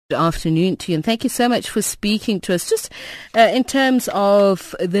Good afternoon to you, and thank you so much for speaking to us. Just in terms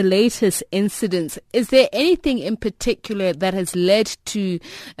of the latest incidents, is there anything in particular that has led to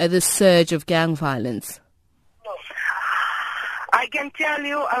the surge of gang violence? I can tell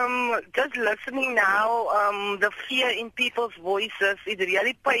you, just listening now, the fear in people's voices, it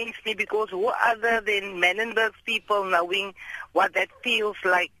really pains me, because who other than Menenberg's people knowing what that feels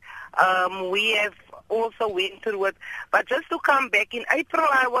like? We have also went through it. But just to come back, in April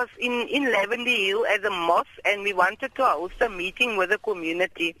I was in Lavender Hill at the mosque, and we wanted to host a meeting with the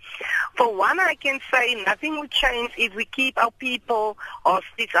community. For one, I can say nothing will change if we keep our people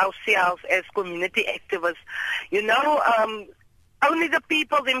hostage ourselves as community activists. You know, only the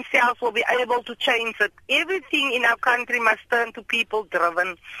people themselves will be able to change it. Everything in our country must turn to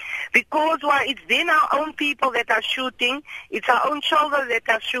people-driven. Because why? It's then our own people that are shooting. It's our own children that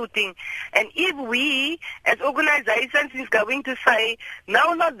are shooting. And if we, as organizations, is going to say,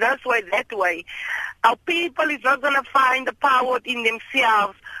 no, not this way, that way, our people is not going to find the power in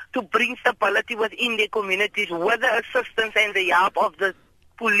themselves to bring stability within their communities with the assistance and the help of the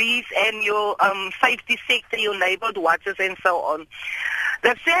police and your safety sector, your neighborhood watches and so on.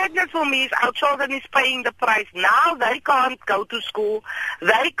 The sadness for me is our children is paying the price. Now they can't go to school.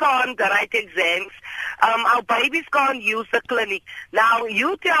 They can't write exams. Our babies can't use the clinic. Now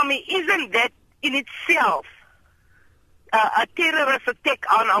you tell me, isn't that in itself a terrorist attack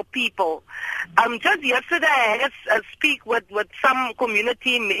on our people? Just yesterday I had a speak with some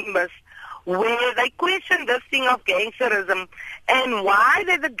community members where they question this thing of gangsterism and why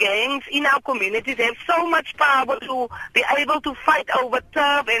the gangs in our communities have so much power to be able to fight over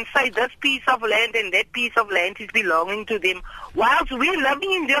turf and say this piece of land and that piece of land is belonging to them, whilst we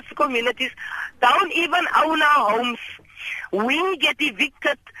living in these communities don't even own our homes. We get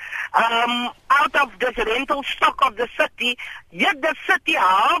evicted out of this rental stock of the city, yet the city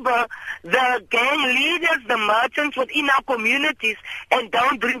harbor the gang leaders, the merchants within our communities, and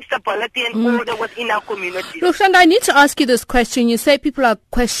don't bring stability and order within our communities. Rushanda, I need to ask you this question. You say people are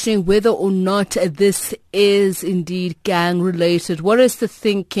questioning whether or not this is indeed gang-related. What is the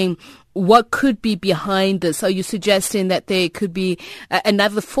thinking? What could be behind this? Are you suggesting that there could be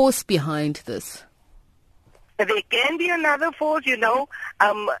another force behind this? There can be another force, you know.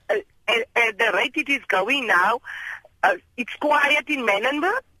 At the rate it is going now, it's quiet in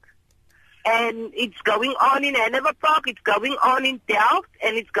Menenberg, and it's going on in Hanover Park, it's going on in Delft,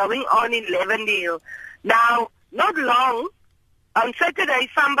 and it's going on in Lavender Hill. Now, not long, on Saturday,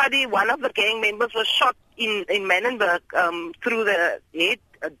 one of the gang members was shot in Menenberg through the head,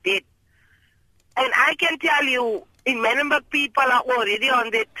 dead. And I can tell you, in Menenberg, people are already on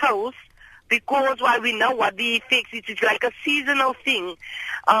their toes, because while we know what the effects is, it's like a seasonal thing.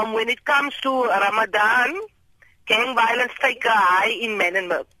 When it comes to Ramadan, gang violence take a high in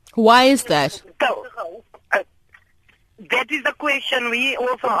Menenberg. Why is that? So, that is the question we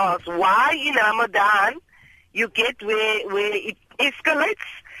also ask. Why in Ramadan you get where it escalates,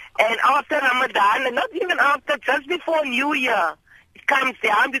 and after Ramadan, and not even after, just before New Year, it comes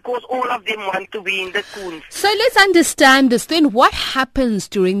down because all of them want to be in the coons. So let's understand this. Then what happens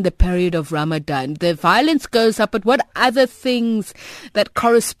during the period of Ramadan? The violence goes up, but what other things that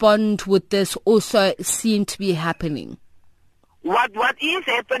correspond with this also seem to be happening? What is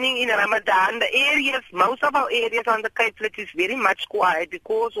happening in Ramadan, the areas, most of our areas on the Cape Flats is very much quiet,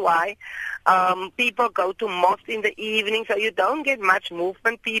 because why? People go to mosque in the evening, so you don't get much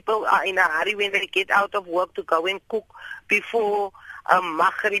movement. People are in a hurry when they get out of work to go and cook before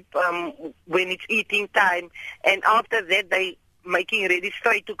Maghrib, when it's eating time, and after that they making ready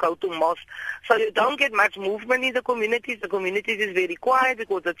straight to go to mosque. So you don't get much movement in the communities. The communities is very quiet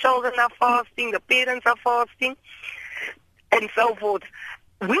because the children are fasting, the parents are fasting, and so forth,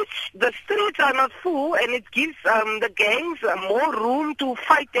 which the streets are not full, and it gives the gangs more room to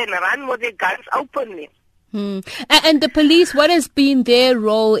fight and run with their guns openly. And the police, what has been their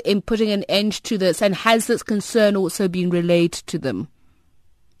role in putting an end to this, and has this concern also been relayed to them?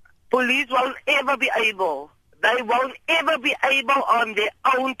 Police won't ever be able. They won't ever be able on their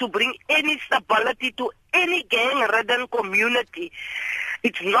own to bring any stability to any gang-ridden community.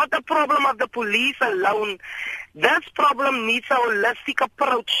 It's not a problem of the police alone. This problem needs a holistic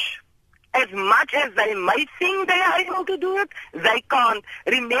approach. As much as they may think they are able to do it, they can't.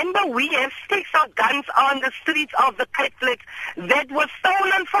 Remember, we have sticks of guns on the streets of the Cape Flats that were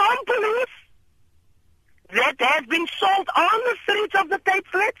stolen from police, that has been sold on the streets of the Cape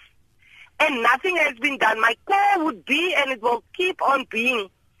Flats, and nothing has been done. My call would be, and it will keep on being,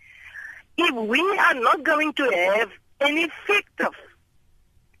 if we are not going to have an effective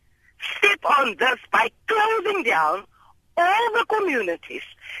step on this by closing down all the communities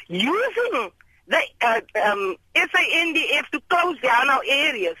using the SANDF to close down our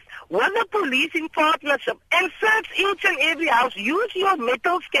areas with the police in partnership and search each and every house. Use your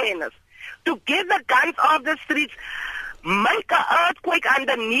metal scanners to get the guns off the streets. Make an earthquake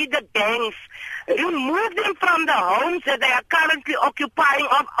underneath the gangs. Remove them from the homes that they are currently occupying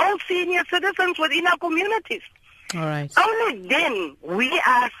of all senior citizens within our communities. All right. Only then we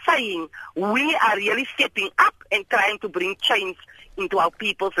are saying we are really stepping up and trying to bring change into our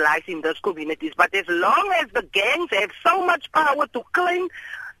people's lives in those communities. But as long as the gangs have so much power to claim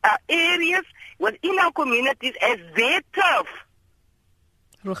areas within our communities as their turf,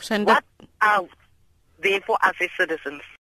 Roxanda, what are there for us as citizens?